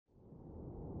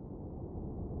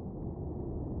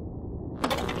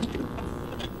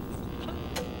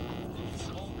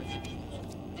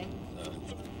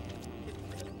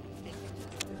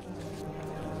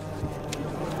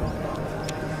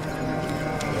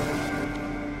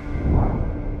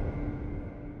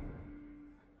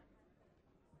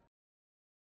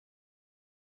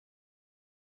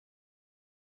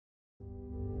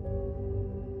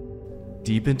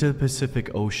Deep into the Pacific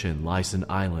Ocean lies an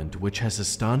island which has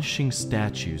astonishing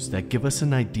statues that give us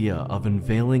an idea of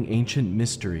unveiling ancient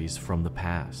mysteries from the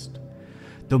past.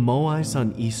 The moais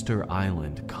on Easter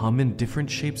Island come in different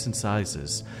shapes and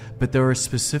sizes, but there are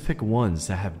specific ones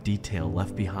that have detail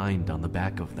left behind on the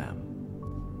back of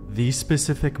them. These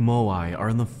specific moai are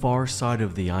on the far side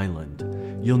of the island.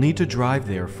 You'll need to drive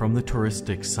there from the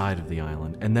touristic side of the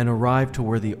island and then arrive to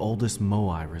where the oldest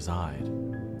moai reside.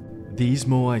 These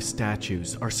moai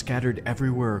statues are scattered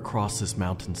everywhere across this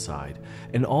mountainside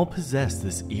and all possess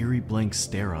this eerie blank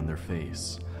stare on their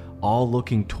face, all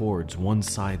looking towards one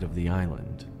side of the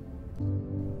island.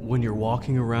 When you're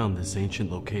walking around this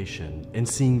ancient location and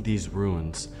seeing these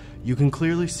ruins, you can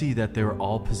clearly see that they're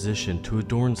all positioned to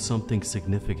adorn something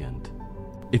significant.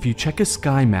 If you check a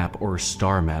sky map or a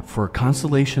star map for a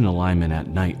constellation alignment at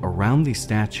night around these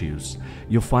statues,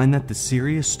 you'll find that the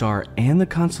Sirius star and the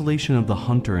constellation of the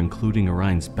Hunter, including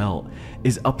Orion's belt,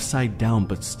 is upside down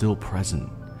but still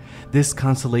present. This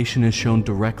constellation is shown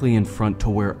directly in front to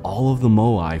where all of the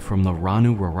moai from the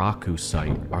Ranu Raraku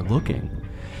site are looking.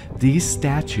 These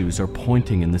statues are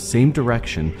pointing in the same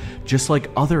direction, just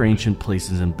like other ancient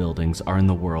places and buildings are in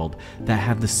the world that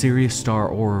have the Sirius star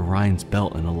or Orion's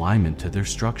belt in alignment to their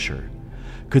structure.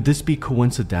 Could this be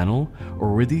coincidental,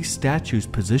 or were these statues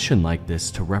positioned like this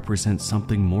to represent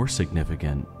something more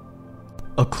significant?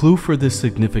 A clue for this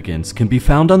significance can be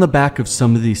found on the back of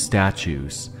some of these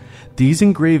statues. These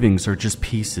engravings are just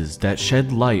pieces that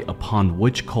shed light upon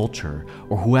which culture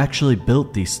or who actually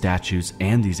built these statues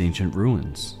and these ancient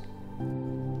ruins.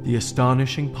 The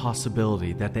astonishing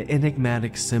possibility that the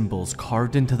enigmatic symbols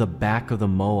carved into the back of the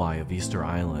moai of Easter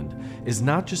Island is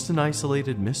not just an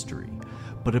isolated mystery,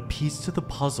 but a piece to the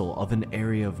puzzle of an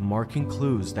area of marking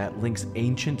clues that links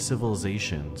ancient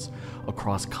civilizations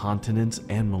across continents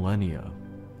and millennia.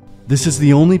 This is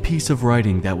the only piece of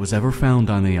writing that was ever found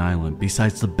on the island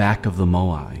besides the back of the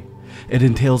moai. It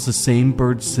entails the same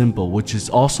bird symbol which is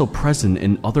also present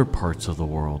in other parts of the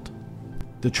world.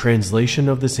 The translation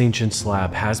of this ancient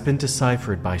slab has been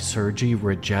deciphered by Sergei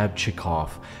Rajabchikov,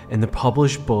 and the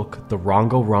published book The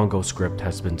Rongo Rongo Script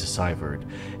has been deciphered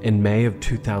in May of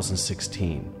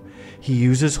 2016. He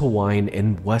uses Hawaiian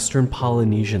and Western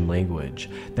Polynesian language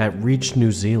that reached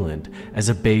New Zealand as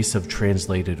a base of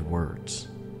translated words.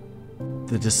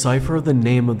 The decipher of the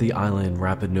name of the island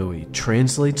Rapa Nui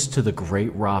translates to the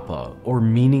Great Rapa, or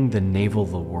meaning the navel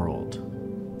of the world.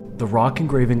 The rock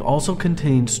engraving also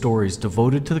contains stories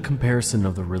devoted to the comparison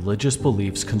of the religious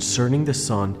beliefs concerning the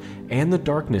sun and the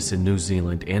darkness in New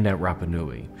Zealand and at Rapa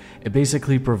Nui. It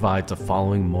basically provides a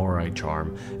following moai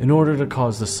charm in order to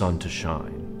cause the sun to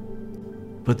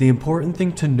shine. But the important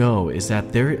thing to know is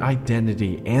that their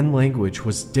identity and language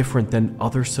was different than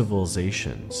other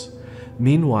civilizations.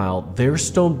 Meanwhile, their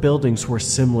stone buildings were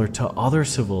similar to other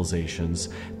civilizations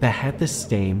that had the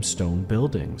same stone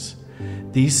buildings.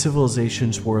 These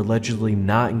civilizations were allegedly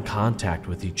not in contact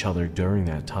with each other during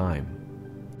that time.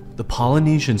 The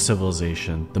Polynesian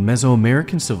civilization, the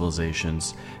Mesoamerican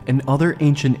civilizations, and other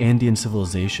ancient Andean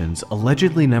civilizations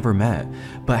allegedly never met,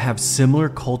 but have similar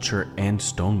culture and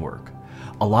stonework.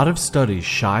 A lot of studies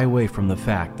shy away from the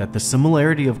fact that the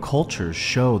similarity of cultures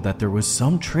show that there was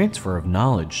some transfer of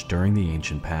knowledge during the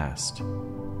ancient past.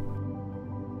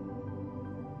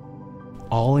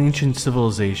 All ancient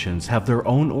civilizations have their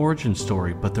own origin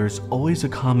story, but there's always a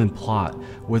common plot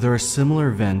where there are similar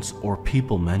events or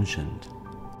people mentioned.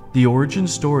 The origin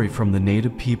story from the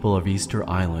native people of Easter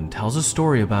Island tells a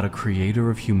story about a creator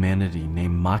of humanity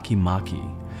named Maki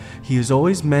Maki. He is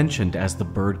always mentioned as the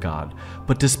bird god,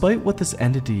 but despite what this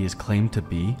entity is claimed to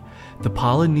be, the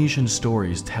Polynesian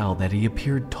stories tell that he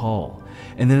appeared tall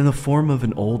and then in the form of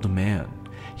an old man.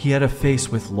 He had a face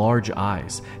with large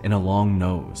eyes and a long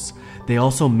nose. They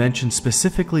also mention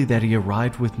specifically that he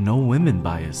arrived with no women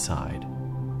by his side.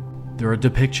 There are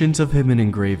depictions of him in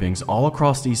engravings all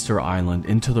across Easter Island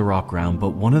into the rock ground, but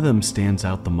one of them stands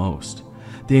out the most.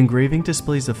 The engraving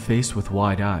displays a face with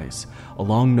wide eyes, a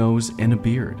long nose, and a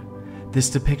beard. This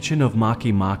depiction of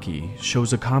Maki Maki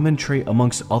shows a common trait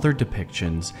amongst other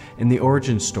depictions in the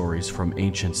origin stories from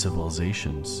ancient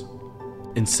civilizations.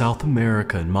 In South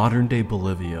America and modern-day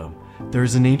Bolivia, there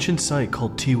is an ancient site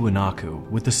called Tiwanaku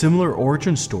with a similar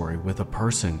origin story with a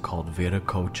person called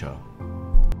Viracocha.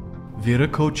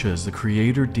 Viracocha is the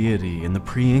creator deity in the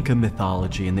pre-Inca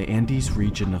mythology in the Andes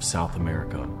region of South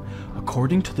America.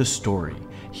 According to the story,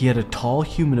 he had a tall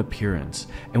human appearance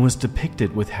and was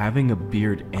depicted with having a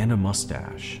beard and a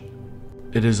mustache.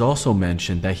 It is also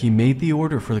mentioned that he made the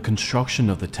order for the construction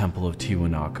of the Temple of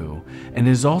Tiwanaku, and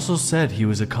it is also said he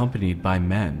was accompanied by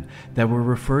men that were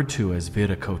referred to as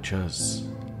Viracochas.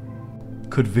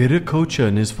 Could Viracocha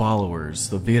and his followers,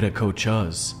 the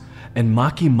Viracochas, and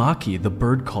Maki Maki, the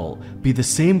bird cult, be the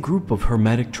same group of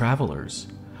Hermetic travelers?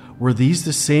 Were these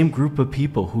the same group of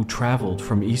people who traveled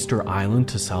from Easter Island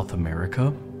to South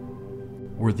America?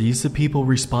 Were these the people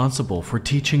responsible for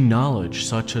teaching knowledge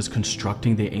such as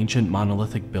constructing the ancient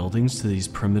monolithic buildings to these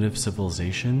primitive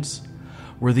civilizations?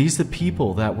 Were these the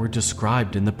people that were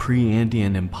described in the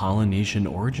pre-Andean and Polynesian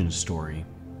origin story?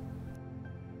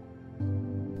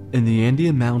 In the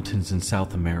Andean Mountains in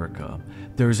South America,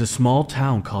 there is a small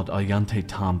town called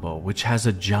Ollantaytambo, which has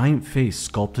a giant face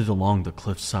sculpted along the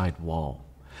cliffside wall.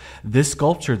 This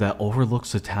sculpture that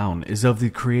overlooks the town is of the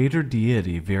creator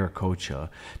deity Viracocha,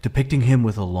 depicting him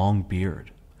with a long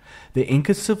beard. The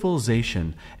Inca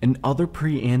civilization and other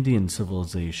pre-Andean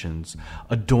civilizations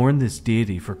adorned this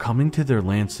deity for coming to their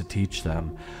lands to teach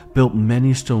them, built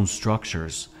many stone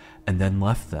structures, and then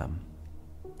left them.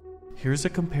 Here's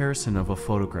a comparison of a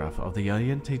photograph of the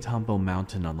Ollantaytambo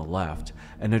mountain on the left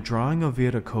and a drawing of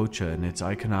Viracocha and its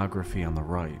iconography on the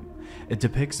right. It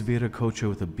depicts Viracocha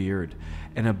with a beard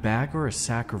and a bag or a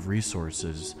sack of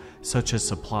resources, such as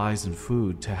supplies and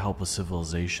food, to help a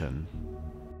civilization.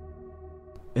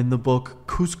 In the book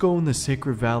Cusco in the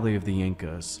Sacred Valley of the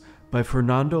Incas by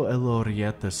Fernando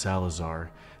Elorrieta Salazar,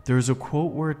 there is a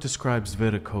quote where it describes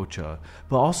Viracocha,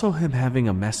 but also him having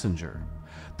a messenger.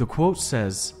 The quote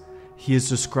says, "He is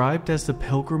described as the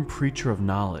pilgrim preacher of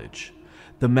knowledge,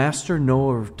 the master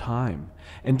knower of time,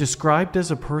 and described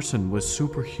as a person with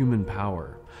superhuman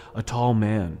power, a tall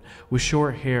man with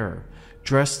short hair,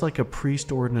 dressed like a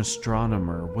priest or an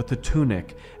astronomer with a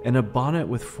tunic and a bonnet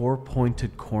with four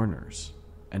pointed corners."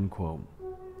 End quote.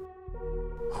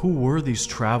 Who were these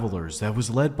travelers that was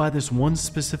led by this one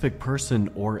specific person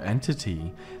or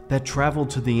entity that traveled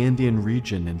to the Andean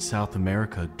region in South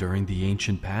America during the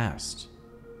ancient past?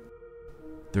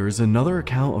 There is another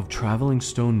account of traveling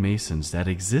stonemasons that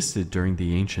existed during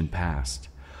the ancient past.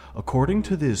 According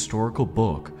to the historical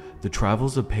book, The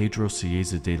Travels of Pedro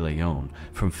Cieza de Leon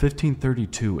from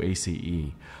 1532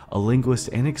 ACE, a linguist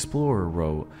and explorer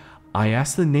wrote, "I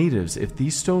asked the natives if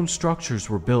these stone structures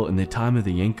were built in the time of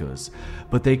the Incas,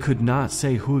 but they could not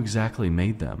say who exactly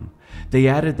made them. They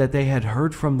added that they had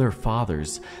heard from their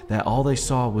fathers that all they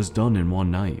saw was done in one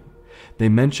night. They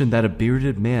mentioned that a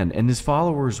bearded man and his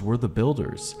followers were the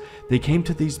builders. They came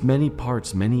to these many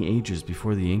parts many ages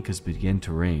before the Incas began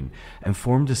to reign and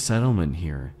formed a settlement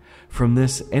here. From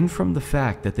this and from the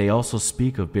fact that they also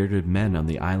speak of bearded men on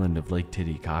the island of Lake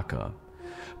Titicaca.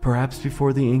 Perhaps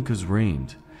before the Incas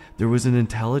reigned, there was an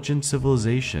intelligent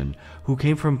civilization who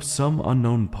came from some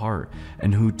unknown part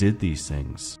and who did these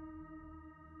things."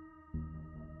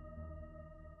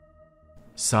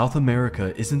 South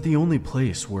America isn't the only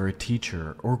place where a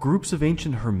teacher or groups of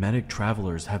ancient Hermetic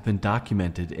travelers have been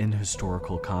documented in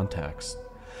historical context.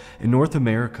 In North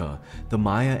America, the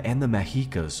Maya and the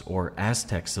Mexicas or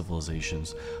Aztec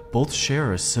civilizations both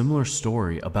share a similar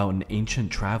story about an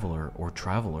ancient traveler or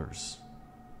travelers.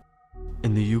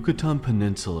 In the Yucatan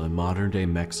Peninsula in modern-day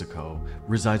Mexico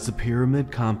resides the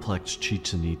pyramid complex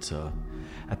Chichen Itza.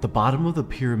 At the bottom of the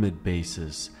pyramid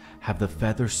bases have the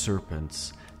feather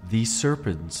serpents. These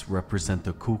serpents represent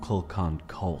the Kukulkan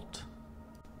cult.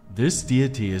 This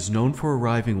deity is known for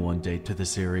arriving one day to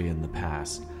this area in the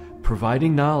past,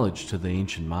 providing knowledge to the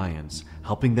ancient Mayans,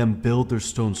 helping them build their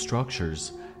stone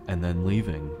structures, and then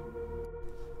leaving.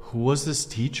 Who was this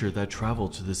teacher that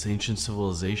traveled to this ancient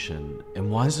civilization,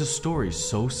 and why is the story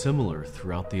so similar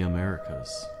throughout the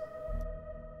Americas?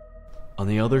 On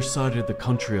the other side of the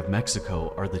country of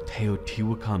Mexico are the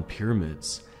Teotihuacan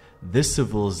pyramids. This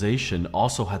civilization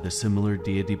also had the similar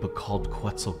deity but called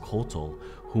Quetzalcoatl,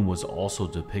 whom was also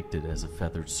depicted as a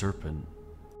feathered serpent.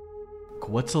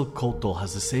 Quetzalcoatl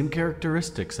has the same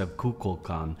characteristics of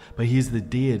Kukulkan, but he is the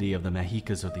deity of the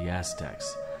Mexicas or the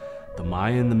Aztecs. The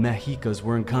Maya and the Mexicas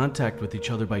were in contact with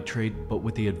each other by trade, but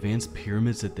with the advanced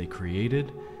pyramids that they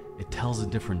created, it tells a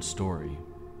different story.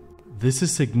 This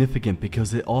is significant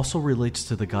because it also relates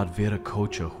to the god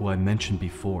Viracocha, who I mentioned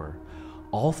before.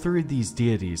 All three of these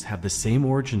deities have the same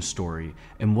origin story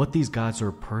and what these gods or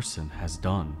a person has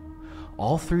done.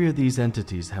 All three of these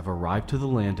entities have arrived to the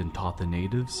land and taught the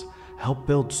natives, helped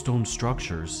build stone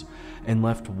structures, and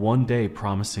left one day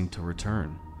promising to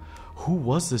return. Who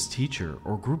was this teacher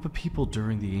or group of people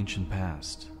during the ancient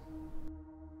past?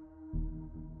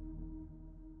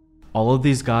 All of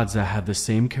these gods that have the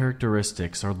same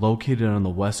characteristics are located on the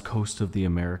west coast of the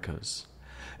Americas.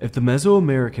 If the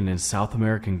Mesoamerican and South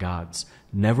American gods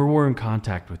never were in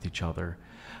contact with each other,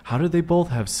 how did they both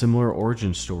have similar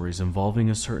origin stories involving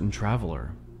a certain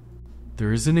traveler?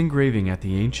 There is an engraving at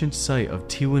the ancient site of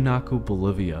Tiwanaku,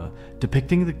 Bolivia,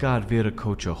 depicting the god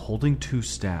Viracocha holding two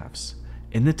staffs.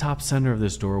 In the top center of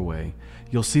this doorway,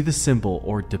 you'll see the symbol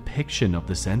or depiction of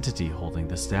this entity holding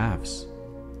the staffs.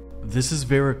 This is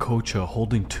Viracocha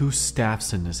holding two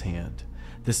staffs in his hand.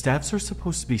 The staffs are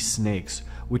supposed to be snakes,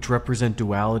 which represent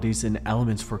dualities and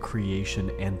elements for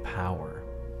creation and power.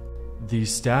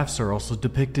 These staffs are also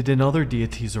depicted in other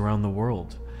deities around the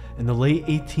world. In the late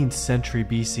 18th century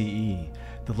BCE,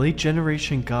 the late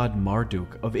generation god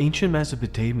Marduk of ancient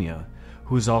Mesopotamia,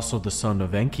 who is also the son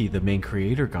of Enki, the main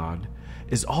creator god,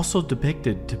 is also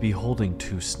depicted to be holding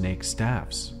two snake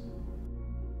staffs.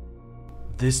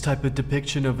 This type of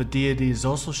depiction of a deity is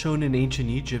also shown in ancient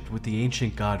Egypt with the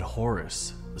ancient god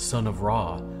Horus, the son of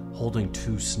Ra, holding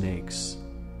two snakes.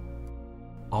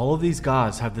 All of these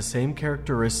gods have the same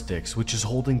characteristics, which is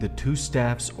holding the two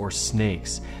staffs or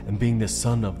snakes and being the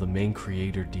son of the main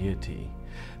creator deity.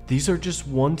 These are just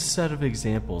one set of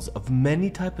examples of many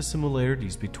types of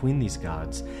similarities between these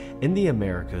gods in the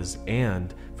Americas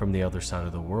and from the other side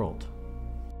of the world.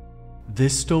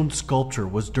 This stone sculpture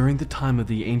was during the time of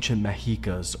the ancient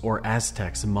Mexicas or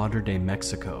Aztecs in modern-day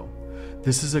Mexico.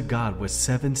 This is a god with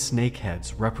 7 snake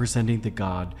heads representing the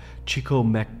god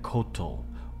Chicomeccotl,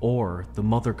 or the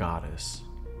mother goddess.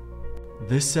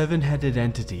 This 7-headed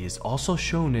entity is also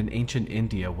shown in ancient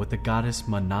India with the goddess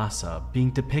Manasa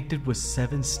being depicted with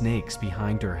 7 snakes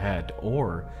behind her head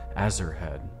or as her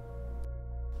head.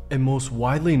 And most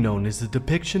widely known is the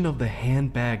depiction of the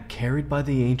handbag carried by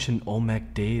the ancient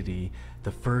Olmec deity,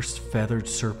 the first feathered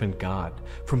serpent god,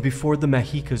 from before the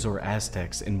Mexicas or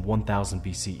Aztecs in 1000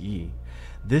 BCE.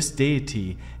 This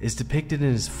deity is depicted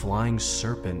in his flying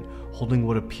serpent holding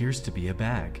what appears to be a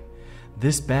bag.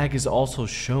 This bag is also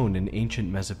shown in ancient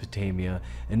Mesopotamia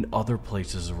and other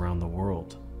places around the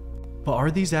world. But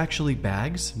are these actually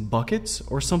bags, buckets,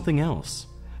 or something else?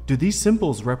 Do these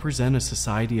symbols represent a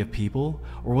society of people,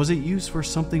 or was it used for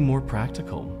something more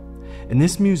practical? In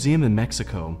this museum in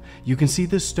Mexico, you can see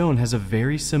this stone has a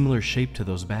very similar shape to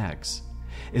those bags.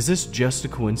 Is this just a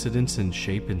coincidence in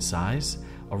shape and size?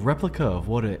 A replica of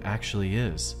what it actually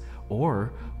is?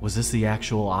 Or was this the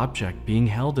actual object being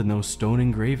held in those stone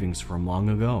engravings from long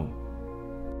ago?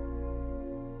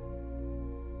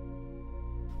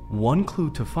 One clue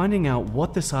to finding out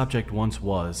what this object once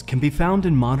was can be found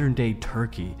in modern-day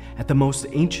Turkey at the most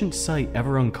ancient site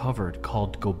ever uncovered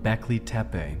called Göbekli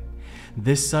Tepe.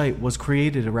 This site was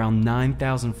created around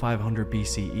 9500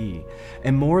 BCE,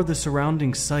 and more of the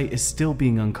surrounding site is still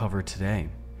being uncovered today.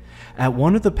 At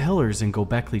one of the pillars in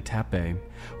Göbekli Tepe,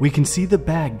 we can see the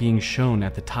bag being shown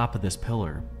at the top of this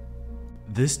pillar.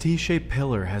 This T-shaped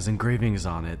pillar has engravings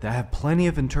on it that have plenty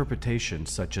of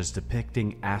interpretations, such as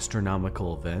depicting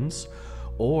astronomical events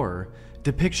or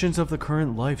depictions of the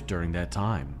current life during that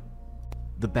time.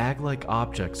 The bag-like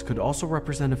objects could also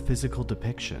represent a physical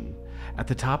depiction. At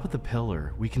the top of the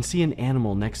pillar, we can see an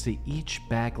animal next to each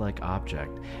bag-like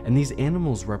object, and these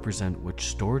animals represent which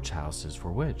storage house is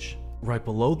for which. Right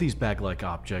below these bag-like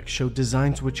objects show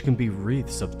designs which can be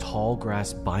wreaths of tall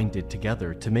grass binded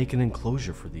together to make an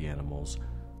enclosure for the animals.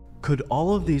 Could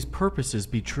all of these purposes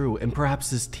be true, and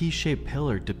perhaps this T-shaped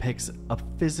pillar depicts a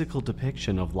physical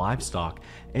depiction of livestock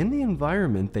and the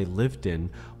environment they lived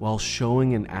in while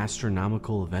showing an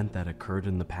astronomical event that occurred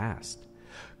in the past?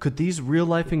 Could these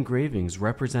real-life engravings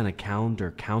represent a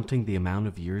calendar counting the amount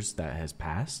of years that has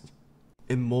passed?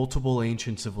 In multiple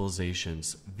ancient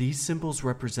civilizations, these symbols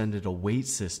represented a weight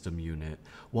system unit,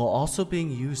 while also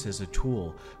being used as a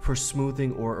tool for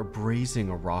smoothing or abrasing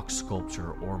a rock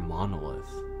sculpture or monolith.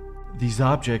 These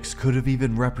objects could have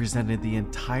even represented the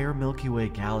entire Milky Way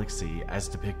galaxy as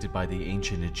depicted by the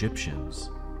ancient Egyptians.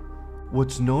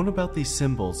 What's known about these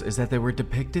symbols is that they were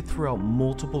depicted throughout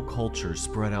multiple cultures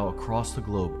spread out across the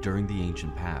globe during the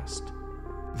ancient past.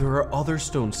 There are other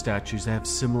stone statues that have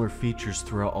similar features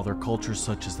throughout other cultures,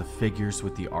 such as the figures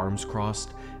with the arms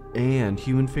crossed and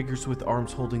human figures with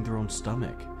arms holding their own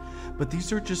stomach. But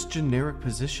these are just generic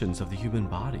positions of the human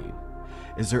body.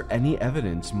 Is there any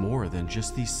evidence more than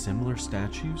just these similar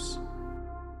statues?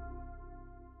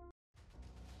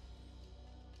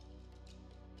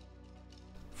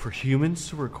 For humans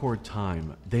to record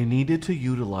time, they needed to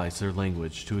utilize their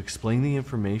language to explain the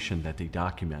information that they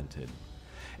documented.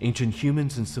 Ancient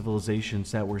humans and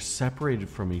civilizations that were separated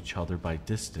from each other by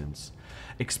distance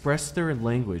expressed their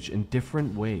language in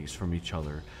different ways from each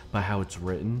other by how it's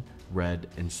written, read,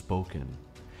 and spoken.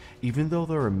 Even though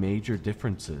there are major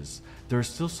differences, there are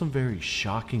still some very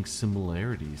shocking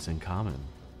similarities in common.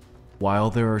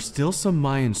 While there are still some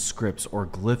Mayan scripts or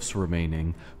glyphs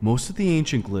remaining, most of the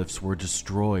ancient glyphs were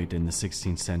destroyed in the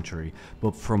 16th century,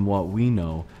 but from what we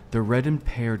know, they're read in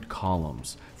paired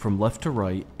columns, from left to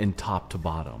right and top to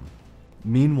bottom.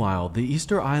 Meanwhile, the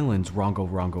Easter Islands Rongo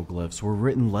glyphs were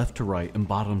written left to right and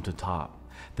bottom to top.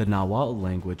 The Nahuatl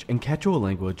language and Quechua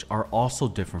language are also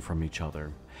different from each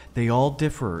other. They all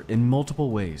differ in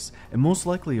multiple ways and most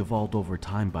likely evolved over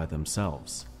time by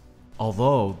themselves.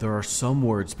 Although there are some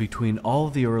words between all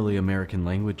of the early American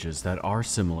languages that are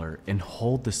similar and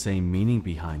hold the same meaning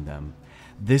behind them,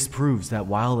 this proves that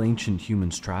while ancient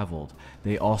humans traveled,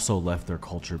 they also left their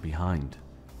culture behind.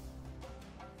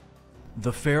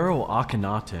 The pharaoh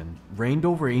Akhenaten reigned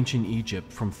over ancient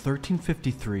Egypt from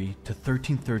 1353 to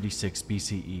 1336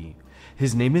 BCE.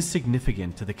 His name is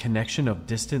significant to the connection of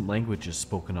distant languages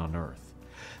spoken on Earth.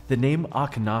 The name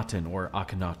Akhenaten or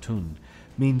Akhenatun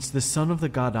means the son of the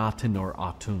god Aten or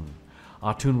Atun.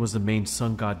 Atun was the main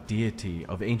sun god deity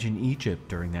of ancient Egypt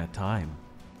during that time.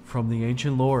 From the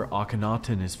ancient lore,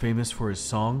 Akhenaten is famous for his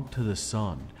song to the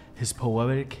sun, his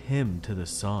poetic hymn to the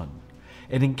sun,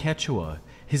 and in Quechua,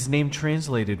 his name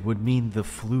translated would mean the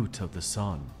flute of the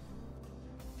sun.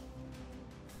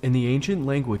 In the ancient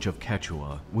language of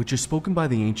Quechua, which is spoken by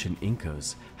the ancient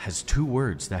Incas, has two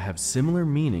words that have similar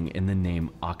meaning in the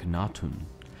name Akhenatun.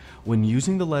 When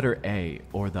using the letter A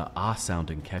or the A sound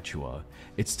in Quechua,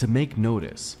 it's to make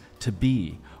notice, to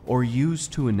be, or use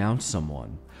to announce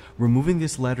someone. Removing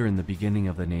this letter in the beginning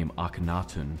of the name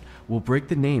Akhenaten will break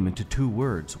the name into two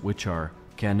words, which are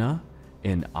Gena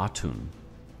and Atun.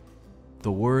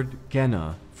 The word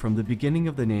Gena from the beginning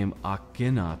of the name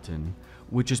Akhenaten,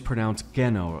 which is pronounced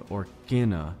Gena or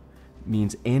Gena,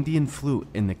 means Andean flute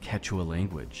in the Quechua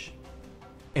language.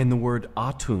 And the word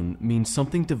Atun means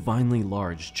something divinely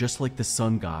large, just like the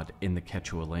sun god in the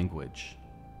Quechua language.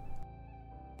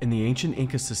 In the ancient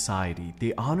Inca society,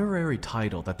 the honorary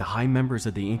title that the high members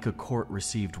of the Inca court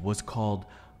received was called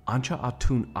Ancha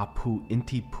Atun Apu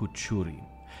Inti Puchuri.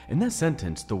 In that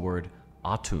sentence, the word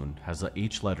Atun has a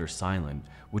H letter silent,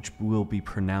 which will be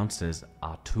pronounced as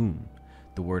Atun.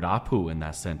 The word Apu in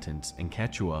that sentence in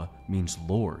Quechua means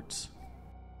lords.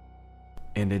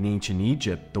 And in ancient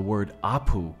Egypt, the word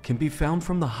Apu can be found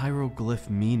from the hieroglyph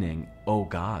meaning O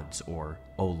gods or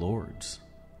O lords.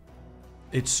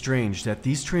 It's strange that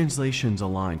these translations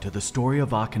align to the story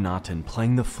of Akhenaten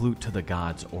playing the flute to the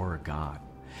gods or a god.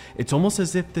 It's almost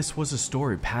as if this was a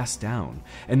story passed down,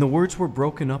 and the words were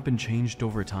broken up and changed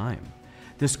over time.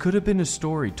 This could have been a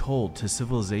story told to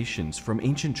civilizations from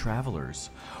ancient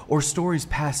travelers, or stories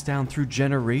passed down through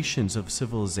generations of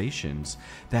civilizations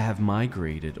that have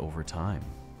migrated over time.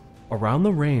 Around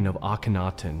the reign of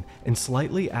Akhenaten, and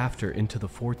slightly after into the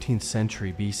 14th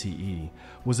century BCE,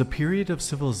 was a period of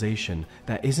civilization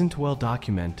that isn't well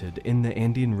documented in the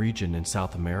Andean region in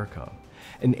South America.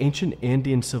 An ancient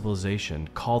Andean civilization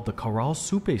called the Caral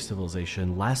Supe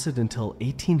civilization lasted until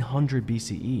 1800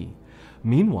 BCE.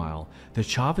 Meanwhile, the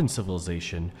Chavan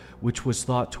civilization, which was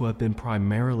thought to have been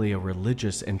primarily a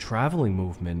religious and traveling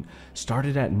movement,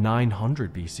 started at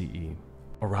 900 BCE.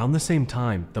 Around the same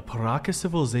time, the Paracas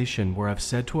civilization were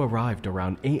said to have arrived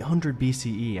around 800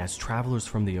 BCE as travelers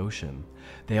from the ocean.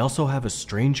 They also have a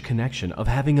strange connection of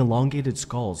having elongated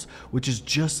skulls, which is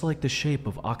just like the shape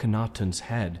of Akhenaten's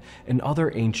head and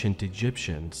other ancient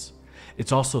Egyptians.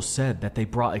 It's also said that they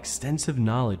brought extensive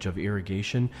knowledge of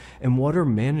irrigation and water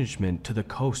management to the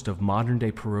coast of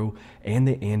modern-day Peru and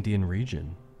the Andean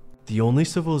region. The only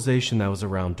civilization that was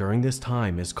around during this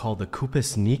time is called the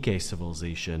Cupesnique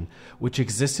civilization, which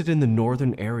existed in the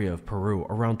northern area of Peru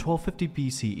around 1250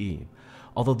 BCE.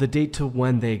 Although the date to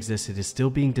when they existed is still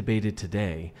being debated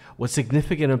today, what's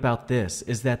significant about this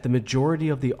is that the majority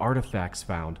of the artifacts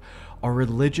found are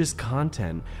religious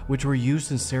content which were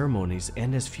used in ceremonies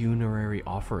and as funerary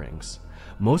offerings.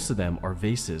 Most of them are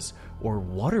vases or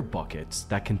water buckets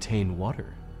that contain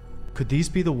water. Could these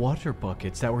be the water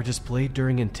buckets that were displayed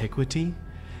during antiquity?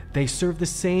 They serve the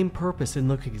same purpose and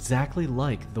look exactly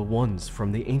like the ones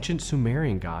from the ancient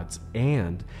Sumerian gods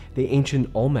and the ancient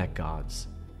Olmec gods.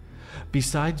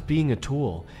 Besides being a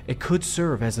tool, it could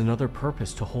serve as another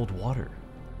purpose to hold water.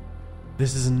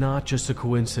 This is not just a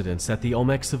coincidence that the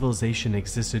Olmec civilization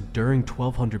existed during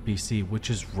 1200 BC, which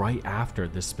is right after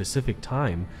this specific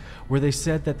time where they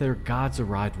said that their gods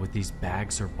arrived with these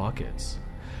bags or buckets.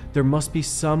 There must be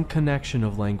some connection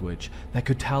of language that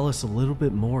could tell us a little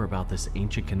bit more about this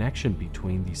ancient connection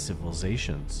between these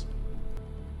civilizations.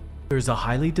 There's a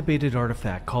highly debated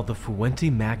artifact called the Fuente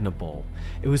Magna Bowl.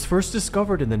 It was first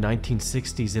discovered in the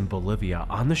 1960s in Bolivia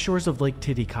on the shores of Lake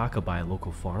Titicaca by a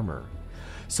local farmer.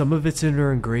 Some of its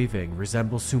inner engraving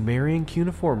resembles Sumerian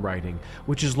cuneiform writing,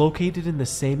 which is located in the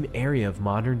same area of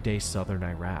modern-day southern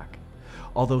Iraq,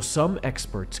 although some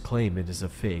experts claim it is a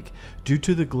fake due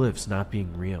to the glyphs not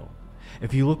being real.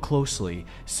 If you look closely,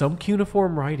 some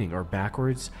cuneiform writing are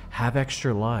backwards, have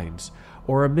extra lines,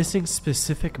 or are missing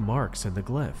specific marks in the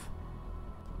glyph.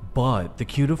 But the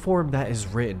cuneiform that is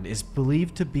written is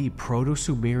believed to be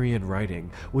Proto-Sumerian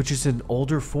writing, which is an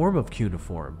older form of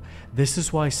cuneiform. This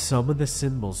is why some of the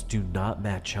symbols do not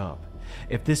match up.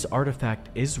 If this artifact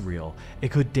is real,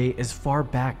 it could date as far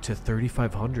back to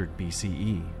 3500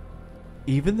 BCE.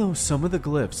 Even though some of the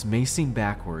glyphs may seem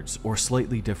backwards or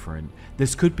slightly different,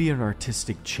 this could be an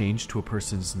artistic change to a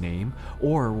person's name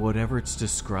or whatever it's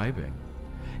describing.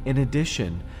 In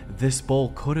addition, this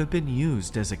bowl could have been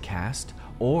used as a cast,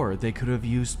 or they could have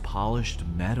used polished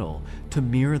metal to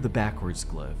mirror the backwards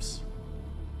glyphs.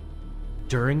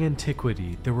 During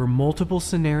antiquity, there were multiple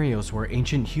scenarios where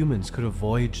ancient humans could have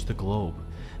voyaged the globe.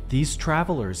 These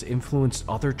travelers influenced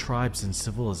other tribes and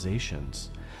civilizations.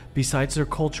 Besides their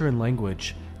culture and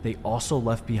language, they also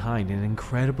left behind an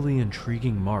incredibly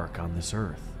intriguing mark on this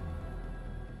earth.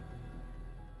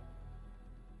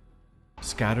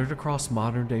 Scattered across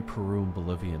modern-day Peru and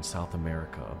Bolivia in South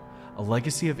America, a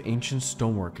legacy of ancient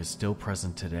stonework is still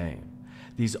present today.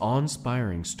 These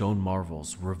awe-inspiring stone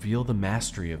marvels reveal the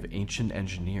mastery of ancient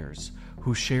engineers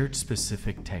who shared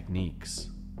specific techniques.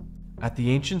 At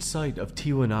the ancient site of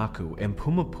Tiwanaku and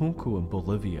Pumapunku in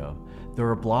Bolivia, there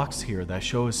are blocks here that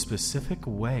show a specific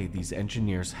way these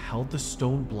engineers held the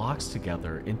stone blocks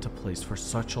together into place for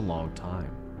such a long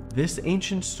time. This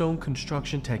ancient stone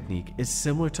construction technique is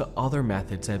similar to other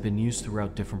methods that have been used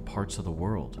throughout different parts of the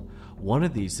world. One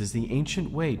of these is the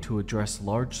ancient way to address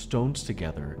large stones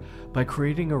together by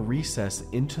creating a recess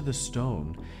into the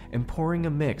stone and pouring a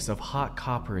mix of hot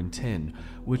copper and tin,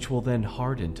 which will then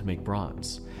harden to make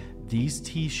bronze. These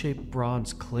T-shaped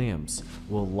bronze clamps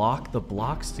will lock the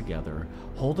blocks together,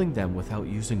 holding them without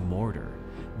using mortar.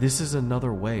 This is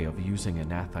another way of using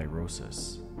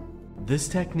anathyrosis. This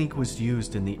technique was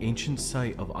used in the ancient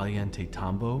site of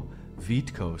Ollantaytambo,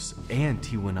 Vitkos, and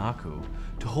Tiwanaku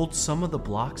to hold some of the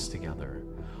blocks together.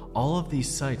 All of these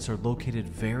sites are located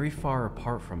very far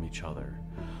apart from each other.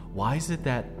 Why is it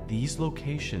that these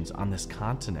locations on this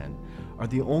continent are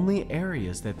the only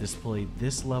areas that display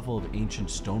this level of ancient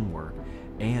stonework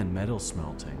and metal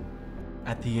smelting?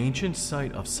 At the ancient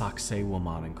site of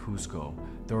Sacsayhuaman in Cusco,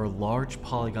 there are large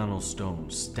polygonal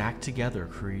stones stacked together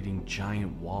creating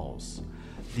giant walls.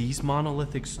 These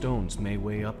monolithic stones may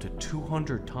weigh up to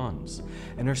 200 tons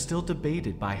and are still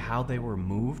debated by how they were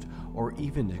moved or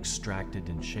even extracted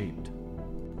and shaped.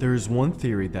 There is one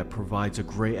theory that provides a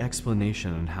great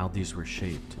explanation on how these were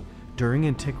shaped. During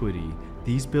antiquity,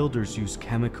 these builders used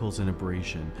chemicals and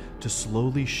abrasion to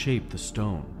slowly shape the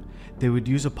stone. They would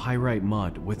use a pyrite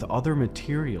mud with other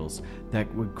materials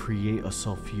that would create a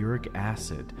sulfuric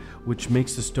acid, which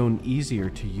makes the stone easier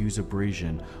to use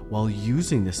abrasion while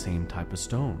using the same type of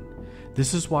stone.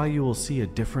 This is why you will see a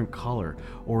different color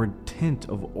or a tint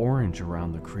of orange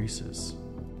around the creases.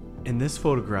 In this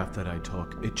photograph that I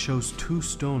took, it shows two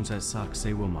stones at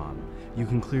Sacsayhuaman. You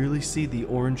can clearly see the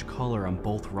orange color on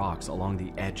both rocks along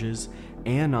the edges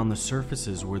and on the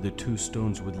surfaces where the two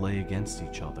stones would lay against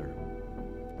each other.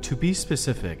 To be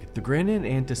specific, the granite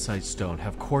and andesite stone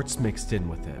have quartz mixed in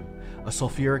with them. A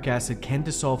sulfuric acid can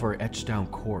dissolve or etch down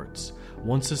quartz.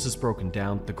 Once this is broken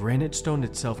down, the granite stone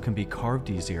itself can be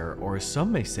carved easier, or as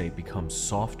some may say, becomes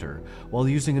softer, while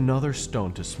using another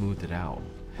stone to smooth it out.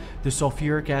 The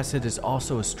sulfuric acid is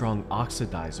also a strong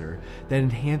oxidizer that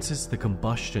enhances the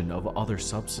combustion of other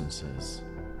substances.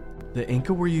 The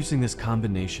Inca were using this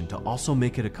combination to also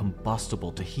make it a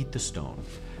combustible to heat the stone.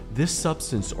 This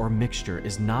substance or mixture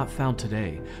is not found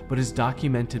today, but is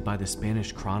documented by the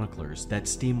Spanish chroniclers that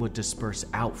steam would disperse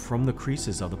out from the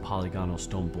creases of the polygonal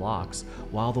stone blocks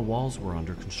while the walls were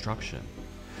under construction.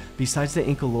 Besides the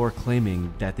Inca lore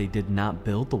claiming that they did not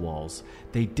build the walls,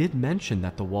 they did mention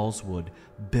that the walls would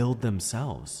build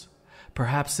themselves.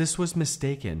 Perhaps this was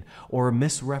mistaken or a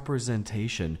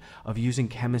misrepresentation of using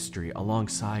chemistry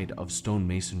alongside of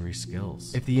stonemasonry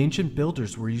skills. If the ancient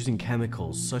builders were using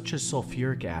chemicals such as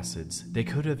sulfuric acids, they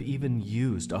could have even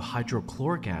used a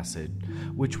hydrochloric acid,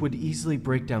 which would easily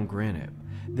break down granite.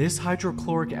 This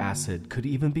hydrochloric acid could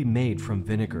even be made from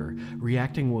vinegar,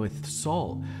 reacting with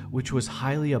salt, which was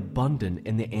highly abundant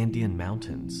in the Andean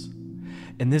mountains.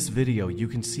 In this video, you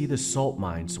can see the salt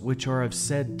mines, which are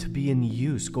said to be in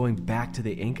use going back to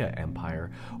the Inca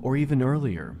Empire or even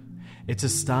earlier. It's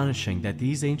astonishing that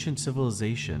these ancient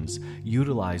civilizations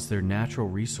utilized their natural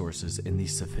resources in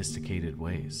these sophisticated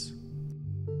ways.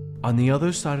 On the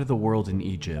other side of the world in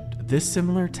Egypt, this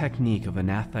similar technique of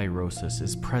anathyrosis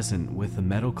is present with the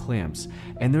metal clamps,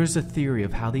 and there is a theory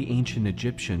of how the ancient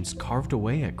Egyptians carved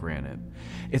away at granite.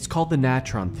 It's called the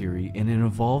natron theory, and it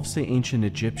involves the ancient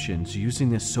Egyptians using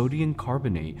the sodium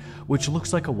carbonate, which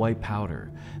looks like a white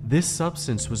powder. This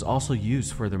substance was also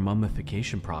used for their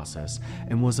mummification process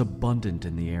and was abundant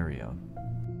in the area.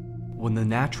 When the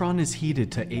natron is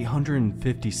heated to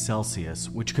 850 Celsius,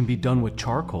 which can be done with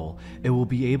charcoal, it will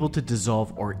be able to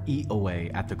dissolve or eat away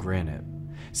at the granite.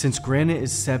 Since granite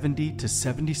is 70 to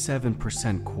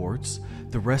 77% quartz,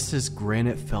 the rest is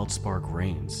granite feldspar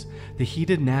grains. The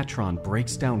heated natron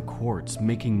breaks down quartz,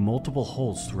 making multiple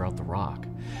holes throughout the rock.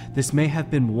 This may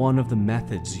have been one of the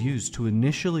methods used to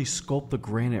initially sculpt the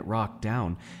granite rock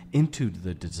down into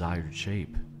the desired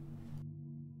shape.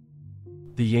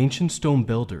 The ancient stone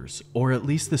builders, or at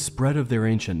least the spread of their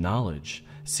ancient knowledge,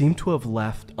 seem to have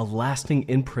left a lasting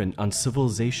imprint on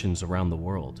civilizations around the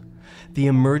world. The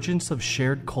emergence of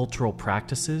shared cultural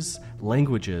practices,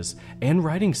 languages, and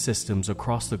writing systems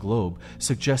across the globe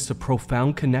suggests a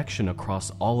profound connection across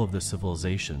all of the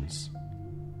civilizations.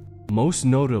 Most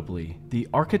notably, the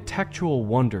architectural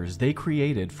wonders they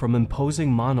created, from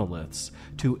imposing monoliths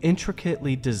to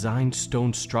intricately designed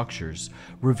stone structures,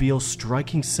 reveal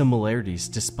striking similarities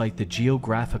despite the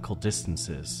geographical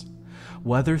distances.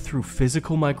 Whether through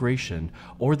physical migration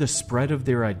or the spread of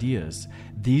their ideas,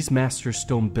 these master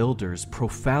stone builders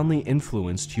profoundly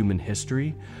influenced human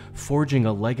history, forging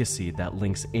a legacy that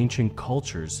links ancient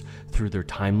cultures through their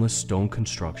timeless stone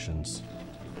constructions.